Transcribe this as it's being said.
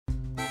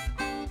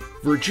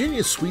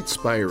Virginia Sweet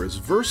Spire is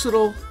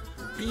versatile,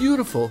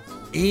 beautiful,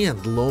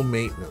 and low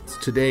maintenance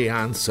today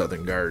on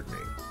Southern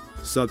Gardening.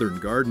 Southern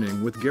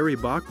Gardening with Gary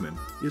Bachman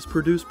is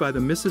produced by the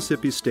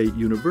Mississippi State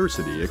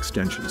University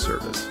Extension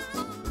Service.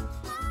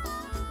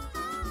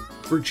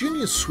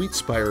 Virginia Sweet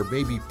Spire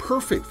may be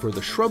perfect for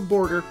the shrub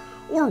border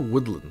or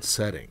woodland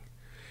setting.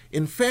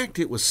 In fact,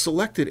 it was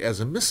selected as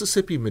a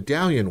Mississippi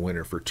Medallion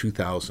winner for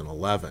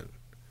 2011.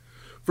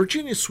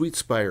 Virginia Sweet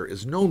Spire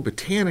is known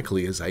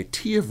botanically as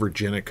Itea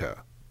virginica.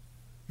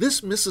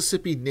 This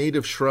Mississippi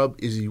native shrub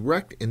is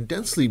erect and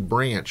densely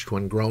branched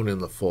when grown in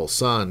the full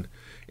sun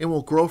and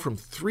will grow from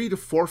 3 to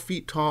 4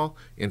 feet tall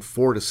and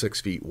 4 to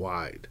 6 feet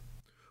wide.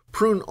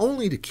 Prune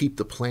only to keep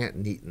the plant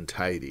neat and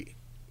tidy.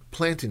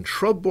 Plant in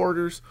shrub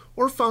borders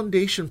or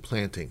foundation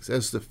plantings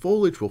as the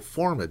foliage will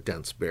form a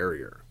dense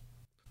barrier.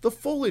 The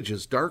foliage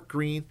is dark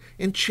green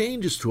and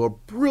changes to a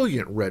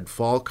brilliant red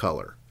fall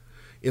color.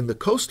 In the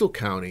coastal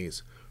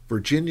counties,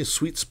 Virginia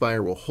Sweet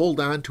Spire will hold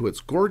on to its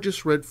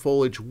gorgeous red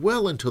foliage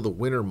well into the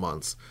winter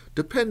months,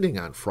 depending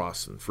on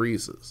frosts and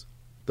freezes.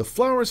 The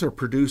flowers are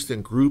produced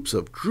in groups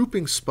of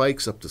drooping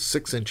spikes up to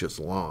 6 inches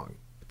long.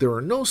 There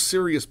are no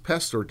serious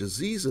pests or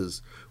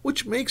diseases,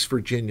 which makes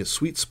Virginia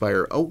Sweet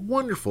Spire a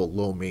wonderful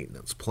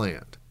low-maintenance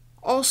plant.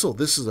 Also,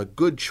 this is a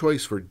good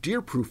choice for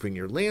deer-proofing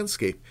your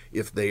landscape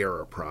if they are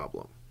a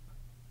problem.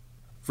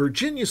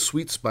 Virginia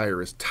Sweet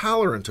Spire is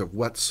tolerant of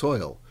wet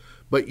soil,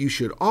 but you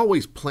should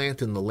always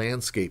plant in the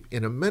landscape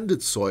in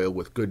amended soil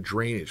with good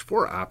drainage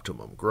for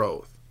optimum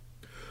growth.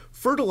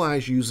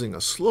 Fertilize using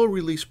a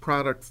slow-release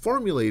product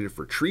formulated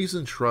for trees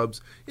and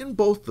shrubs in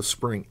both the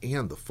spring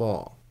and the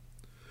fall.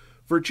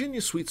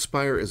 Virginia Sweet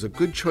Spire is a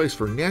good choice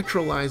for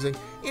naturalizing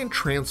and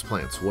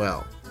transplants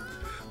well.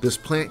 This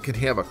plant can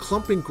have a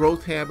clumping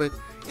growth habit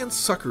and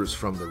suckers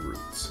from the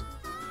roots.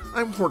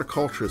 I'm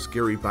horticulturist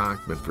Gary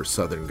Bachman for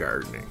Southern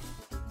Gardening.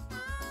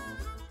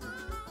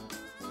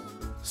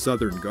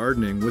 Southern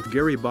Gardening with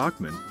Gary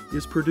Bachman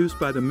is produced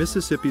by the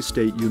Mississippi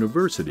State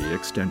University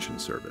Extension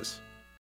Service.